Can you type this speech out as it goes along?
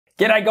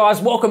G'day guys,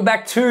 welcome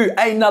back to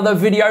another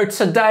video.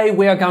 Today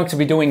we are going to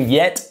be doing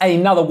yet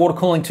another water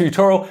cooling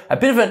tutorial, a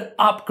bit of an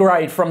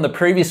upgrade from the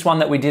previous one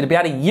that we did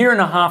about a year and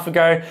a half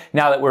ago.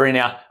 Now that we're in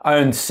our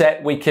own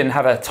set, we can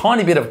have a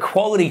tiny bit of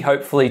quality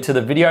hopefully to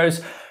the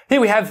videos. Here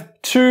we have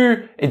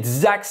two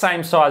exact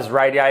same size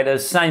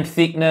radiators, same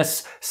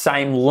thickness,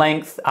 same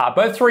length,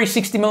 both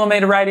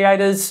 360mm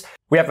radiators.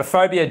 We have a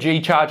Phobia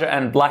G-Charger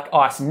and Black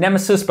Ice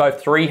Nemesis,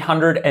 both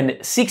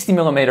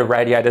 360mm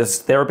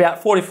radiators. They're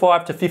about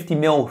 45 to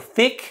 50mm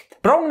thick.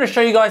 But I'm going to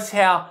show you guys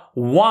how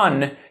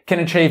one can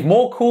achieve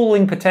more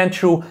cooling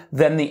potential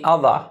than the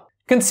other.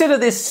 Consider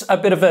this a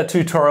bit of a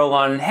tutorial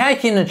on how you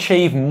can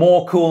achieve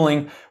more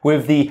cooling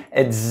with the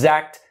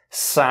exact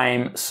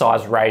same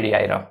size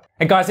radiator.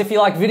 And guys, if you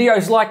like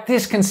videos like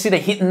this, consider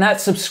hitting that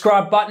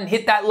subscribe button,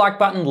 hit that like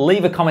button,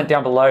 leave a comment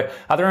down below.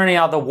 Are there any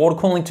other water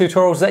cooling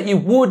tutorials that you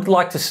would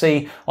like to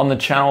see on the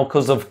channel?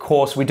 Because of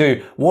course we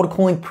do water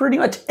cooling pretty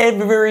much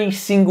every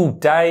single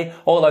day,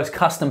 all those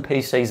custom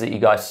PCs that you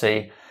guys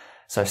see.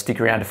 So stick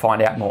around to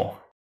find out more.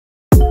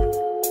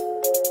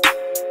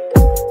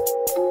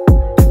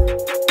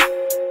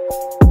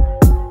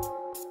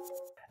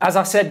 As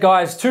I said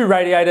guys, two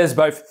radiators,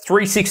 both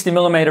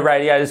 360mm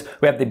radiators.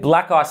 We have the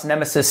Black Ice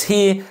Nemesis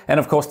here and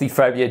of course the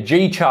Phobia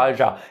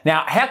G-Charger.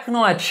 Now, how can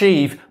I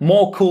achieve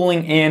more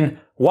cooling in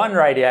one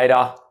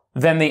radiator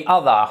than the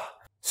other?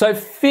 So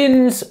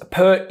fins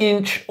per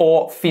inch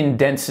or fin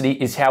density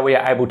is how we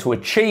are able to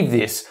achieve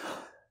this.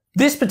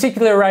 This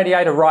particular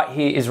radiator right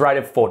here is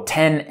rated for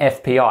 10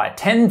 FPI,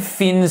 10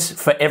 fins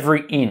for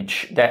every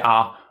inch that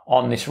are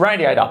on this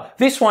radiator.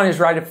 This one is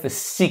rated for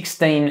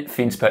 16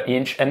 fins per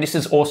inch, and this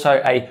is also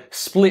a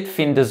split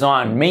fin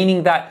design,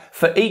 meaning that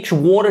for each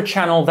water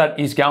channel that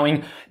is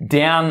going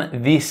down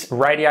this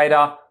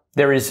radiator,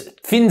 there is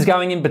fins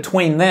going in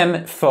between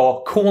them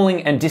for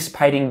cooling and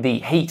dissipating the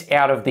heat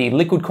out of the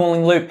liquid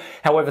cooling loop.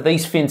 However,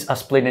 these fins are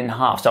split in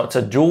half, so it's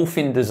a dual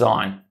fin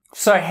design.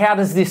 So how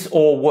does this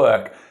all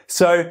work?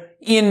 So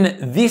in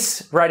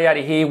this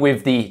radiator here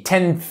with the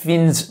 10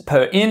 fins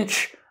per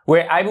inch,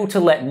 we're able to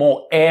let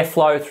more air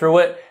flow through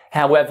it.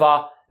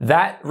 However,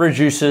 that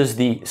reduces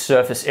the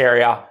surface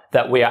area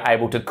that we are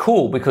able to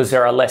cool because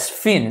there are less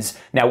fins.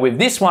 Now with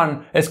this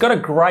one, it's got a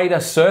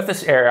greater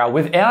surface area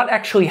without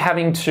actually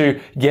having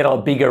to get a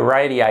bigger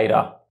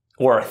radiator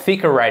or a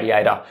thicker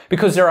radiator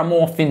because there are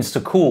more fins to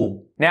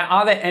cool. Now,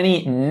 are there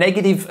any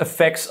negative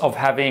effects of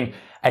having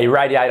a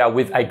radiator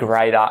with a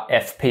greater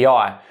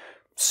FPI?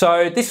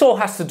 So this all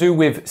has to do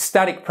with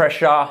static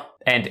pressure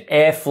and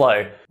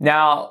airflow.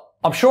 Now,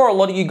 I'm sure a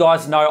lot of you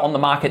guys know on the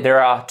market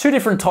there are two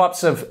different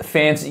types of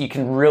fans that you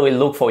can really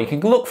look for. You can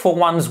look for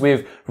ones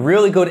with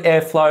really good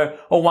airflow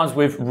or ones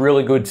with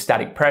really good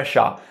static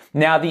pressure.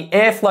 Now the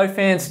airflow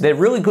fans, they're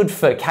really good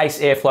for case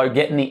airflow,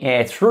 getting the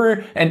air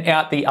through and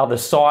out the other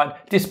side,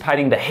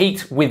 dissipating the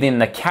heat within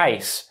the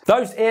case.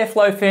 Those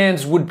airflow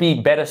fans would be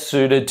better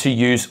suited to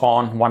use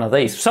on one of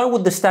these. So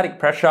would the static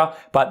pressure,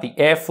 but the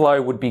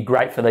airflow would be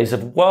great for these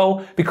as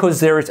well because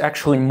there is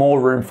actually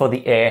more room for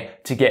the air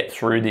to get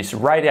through this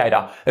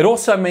radiator. It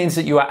also means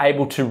that you are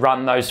able to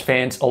run those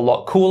fans a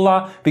lot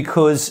cooler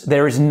because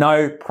there is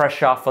no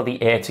pressure for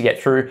the air to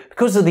get through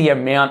because of the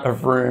amount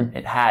of room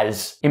it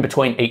has in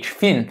between each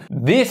fin.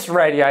 This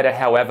radiator,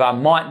 however,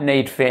 might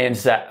need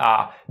fans that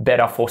are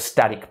better for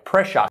static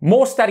pressure.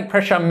 More static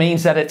pressure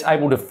means that it's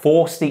able to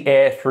force the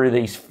air through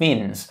these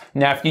fins.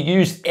 Now, if you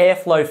use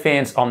airflow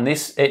fans on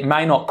this, it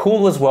may not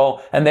cool as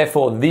well, and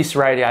therefore this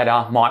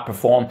radiator might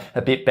perform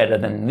a bit better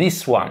than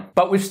this one.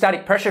 But with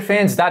static pressure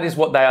fans, that is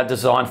what they are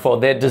designed for.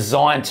 They're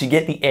designed to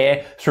get the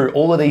air through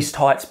all of these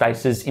tight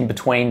spaces in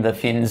between the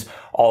fins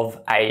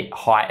of a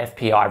high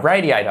FPI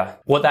radiator.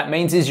 What that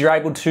means is you're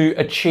able to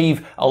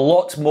achieve a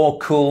lot more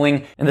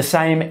cooling in the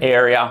same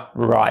area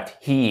right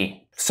here.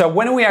 So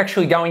when are we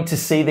actually going to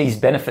see these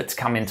benefits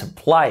come into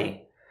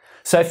play?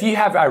 So if you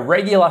have a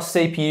regular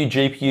CPU,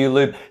 GPU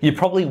loop, you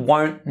probably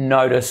won't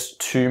notice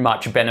too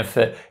much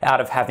benefit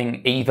out of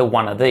having either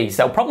one of these.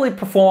 They'll probably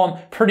perform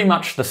pretty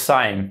much the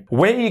same.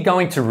 Where you're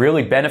going to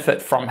really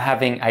benefit from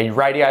having a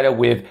radiator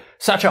with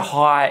such a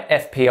high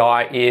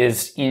FPI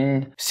is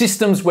in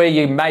systems where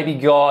you maybe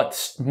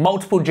got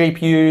multiple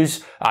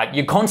GPUs,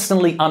 you're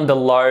constantly under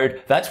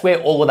load. That's where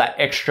all of that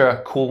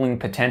extra cooling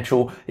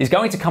potential is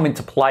going to come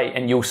into play,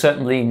 and you'll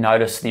certainly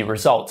notice the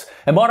results.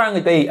 It might only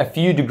be a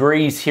few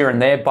degrees here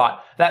and there,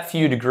 but that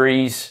few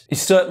degrees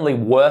is certainly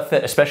worth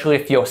it, especially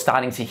if you're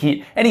starting to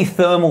hit any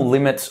thermal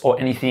limits or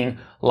anything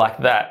like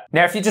that.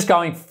 Now, if you're just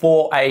going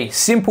for a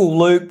simple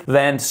loop,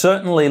 then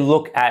certainly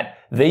look at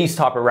these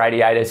type of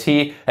radiators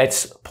here.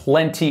 It's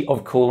plenty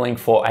of cooling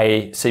for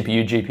a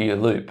CPU, GPU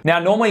loop. Now,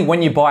 normally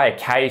when you buy a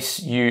case,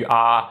 you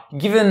are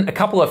given a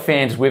couple of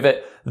fans with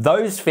it.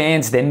 Those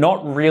fans, they're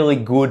not really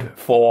good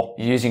for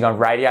using on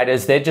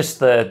radiators. They're just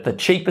the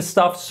cheapest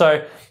stuff.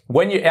 So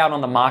when you're out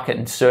on the market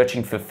and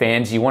searching for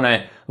fans, you want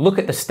to look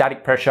at the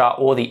static pressure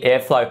or the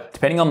airflow,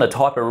 depending on the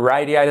type of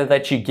radiator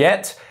that you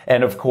get,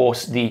 and of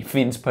course the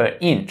fins per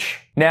inch.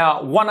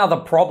 Now, one other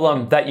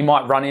problem that you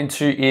might run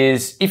into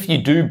is if you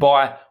do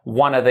buy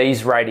one of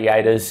these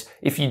radiators.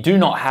 If you do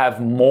not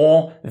have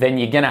more, then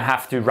you're gonna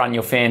have to run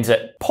your fans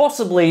at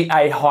possibly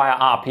a higher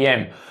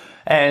RPM.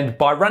 And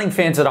by running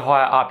fans at a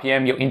higher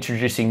RPM, you're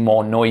introducing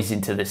more noise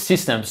into the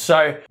system.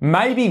 So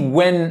maybe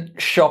when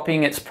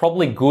shopping, it's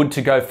probably good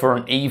to go for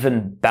an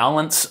even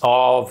balance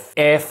of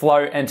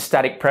airflow and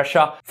static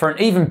pressure, for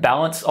an even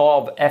balance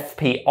of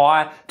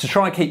FPI to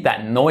try and keep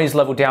that noise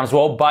level down as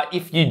well. But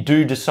if you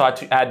do decide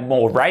to add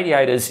more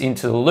radiators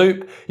into the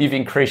loop, you've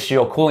increased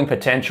your cooling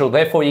potential.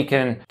 Therefore, you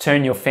can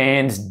turn your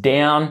fans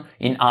down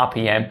in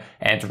RPM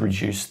and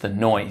reduce the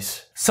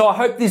noise. So I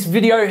hope this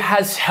video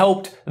has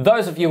helped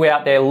those of you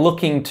out there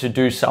looking to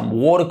do some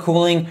water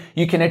cooling.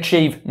 You can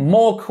achieve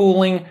more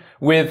cooling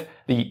with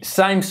the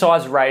same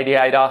size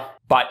radiator,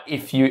 but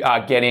if you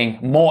are getting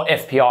more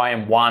FPI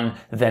in one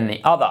than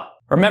the other.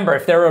 Remember,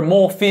 if there are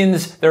more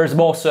fins, there is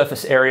more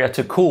surface area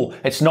to cool.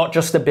 It's not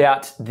just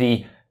about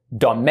the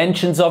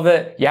dimensions of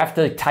it. You have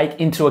to take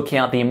into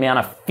account the amount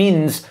of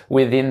fins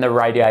within the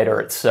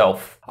radiator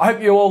itself. I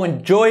hope you all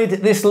enjoyed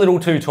this little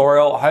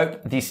tutorial. I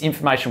hope this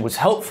information was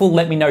helpful.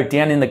 Let me know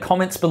down in the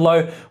comments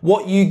below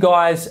what you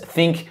guys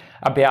think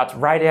about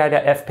radiator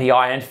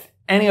FPI and if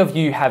any of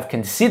you have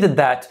considered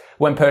that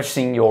when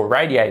purchasing your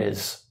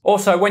radiators.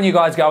 Also, when you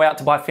guys go out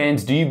to buy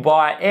fans, do you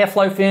buy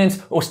airflow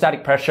fans or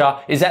static pressure?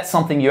 Is that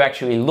something you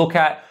actually look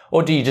at,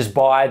 or do you just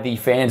buy the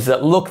fans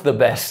that look the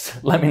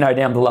best? Let me know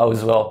down below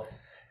as well.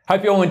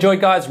 Hope you all enjoyed,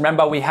 guys.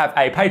 Remember, we have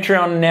a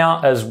Patreon now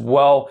as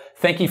well.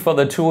 Thank you for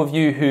the two of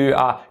you who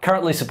are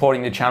currently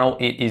supporting the channel.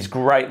 It is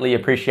greatly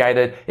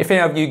appreciated. If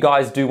any of you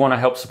guys do want to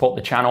help support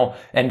the channel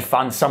and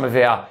fund some of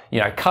our,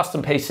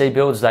 custom PC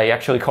builds, they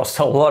actually cost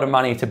a lot of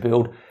money to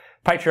build.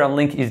 Patreon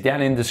link is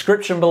down in the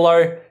description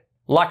below.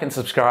 Like and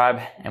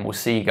subscribe, and we'll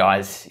see you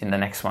guys in the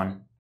next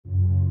one.